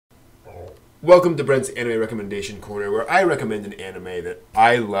Welcome to Brent's Anime Recommendation Corner, where I recommend an anime that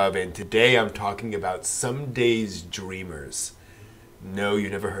I love, and today I'm talking about Some Days Dreamers. No,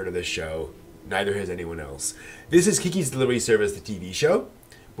 you've never heard of this show. Neither has anyone else. This is Kiki's Delivery Service, the TV show,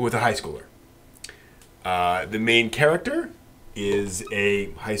 but with a high schooler. The main character is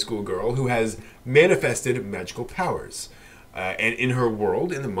a high school girl who has manifested magical powers. And in her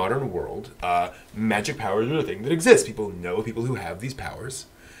world, in the modern world, magic powers are a thing that exists. People know people who have these powers.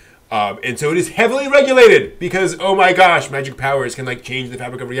 And so it is heavily regulated because, oh my gosh, magic powers can change the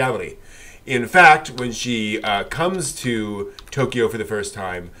fabric of reality. In fact, when she comes to Tokyo for the first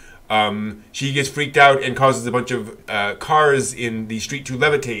time, she gets freaked out and causes a bunch of cars in the street to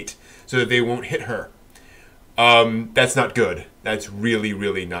levitate so that they won't hit her. That's not good. That's really,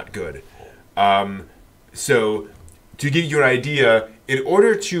 really not good. So to give you an idea, in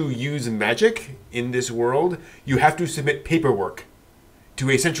order to use magic in this world, you have to submit paperwork to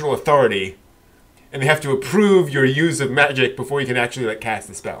a central authority, and they have to approve your use of magic before you can actually cast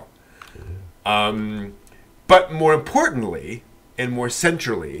the spell. But more importantly, and more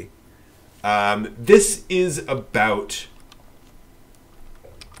centrally, this is about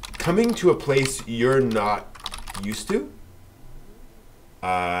coming to a place you're not used to,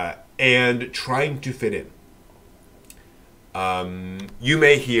 and trying to fit in.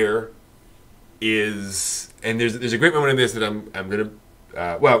 Yume here is, and there's a great moment in this that I'm gonna.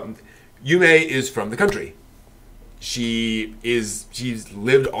 Yume is from the country. She's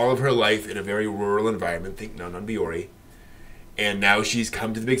lived all of her life in a very rural environment, think Non-Biori, and now she's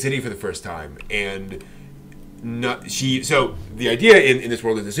come to the big city for the first time. And so the idea in this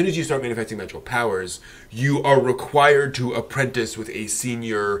world is as soon as you start manifesting magical powers, you are required to apprentice with a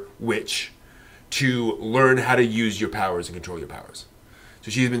senior witch to learn how to use your powers and control your powers.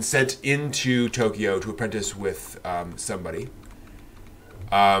 So she's been sent into Tokyo to apprentice with somebody.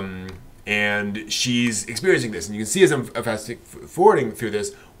 And she's experiencing this. And you can see as I'm fast forwarding through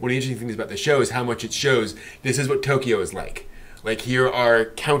this, one of the interesting things about the show is how much it shows this is what Tokyo is like. Here are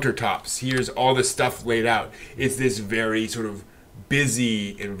countertops. Here's all this stuff laid out. It's this very sort of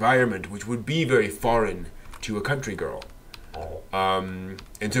busy environment, which would be very foreign to a country girl. And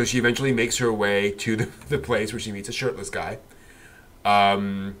so she eventually makes her way to the place where she meets a shirtless guy.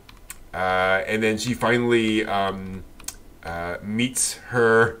 And then she finally meets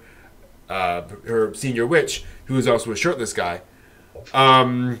her senior witch, who is also a shirtless guy.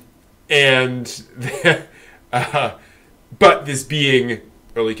 But this being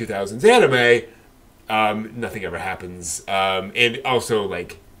early 2000s anime, nothing ever happens. And also,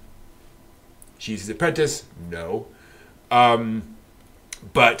 she's his apprentice? No.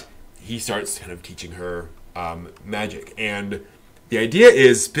 But he starts kind of teaching her magic. And the idea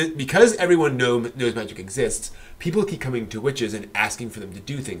is, because everyone knows magic exists, people keep coming to witches and asking for them to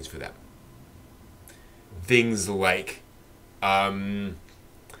do things for them. Things like, my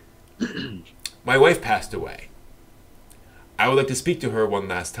wife passed away. I would like to speak to her one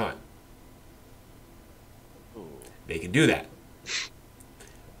last time. They can do that.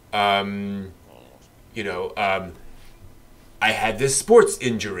 I had this sports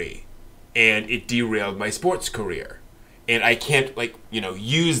injury, and it derailed my sports career. And I can't,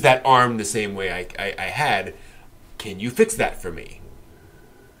 use that arm the same way I had. Can you fix that for me?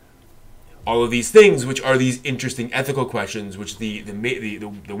 All of these things, which are these interesting ethical questions, which the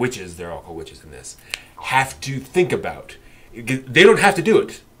witches, they're all called witches in this, have to think about. They don't have to do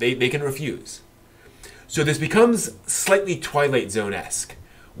it. They can refuse. So this becomes slightly Twilight Zone-esque,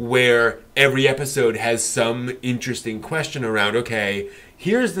 where every episode has some interesting question around, okay,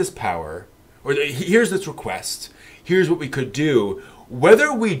 here's this power, or here's this request, here's what we could do.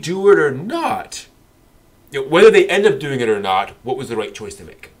 Whether we do it or not, whether they end up doing it or not, what was the right choice to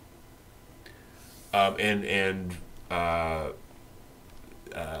make? What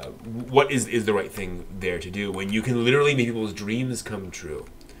is the right thing there to do when you can literally make people's dreams come true?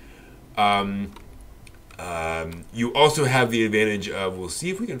 You also have the advantage of, we'll see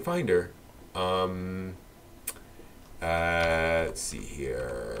if we can find her. Let's see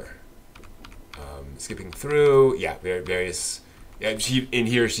here. Skipping through, yeah, various. Yeah,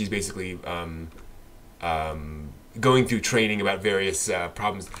 she's basically going through training about various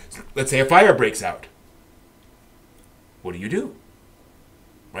problems. Let's say a fire breaks out. What do?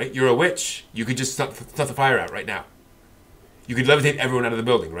 Right? You're a witch. You could just stuff the fire out right now. You could levitate everyone out of the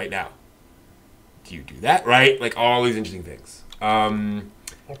building right now. Do you do that? Right? All these interesting things.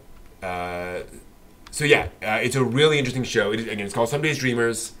 So yeah, it's a really interesting show. It's called Some Days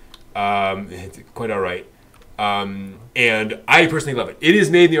Dreamers. It's quite all right. And I personally love it. It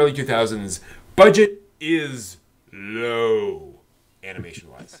is made in the early 2000s. Budget is low,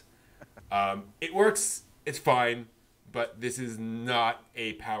 animation-wise. It works. It's fine, but this is not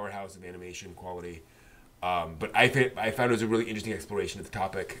a powerhouse of animation quality. But I found it was a really interesting exploration of the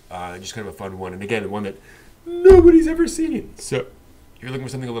topic, just kind of a fun one, and again, one that nobody's ever seen. So if you're looking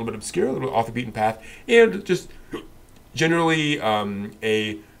for something a little bit obscure, a little off the beaten path, and just generally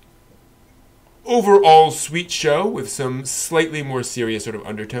a overall sweet show with some slightly more serious sort of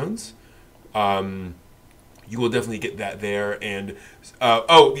undertones, you will definitely get that there. And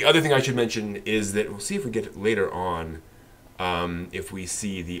the other thing I should mention is that we'll see if we get it later on. If we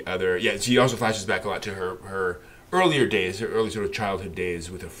see the other, she also flashes back a lot to her earlier days, her early sort of childhood days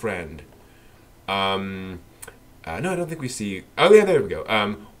with a friend. No, I don't think we see. Oh yeah, there we go.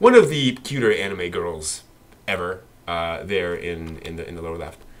 One of the cuter anime girls ever there in the lower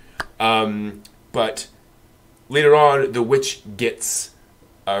left. But later on, the witch gets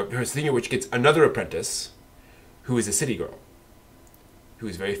her senior witch gets another apprentice, who is a city girl, who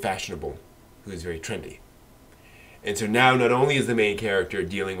is very fashionable, who is very trendy. And so now, not only is the main character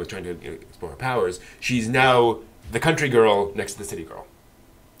dealing with trying to explore her powers, she's now the country girl next to the city girl,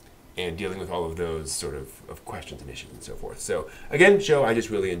 and dealing with all of those sort of questions and issues and so forth. So again, show I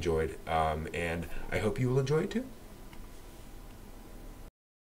just really enjoyed, and I hope you will enjoy it too.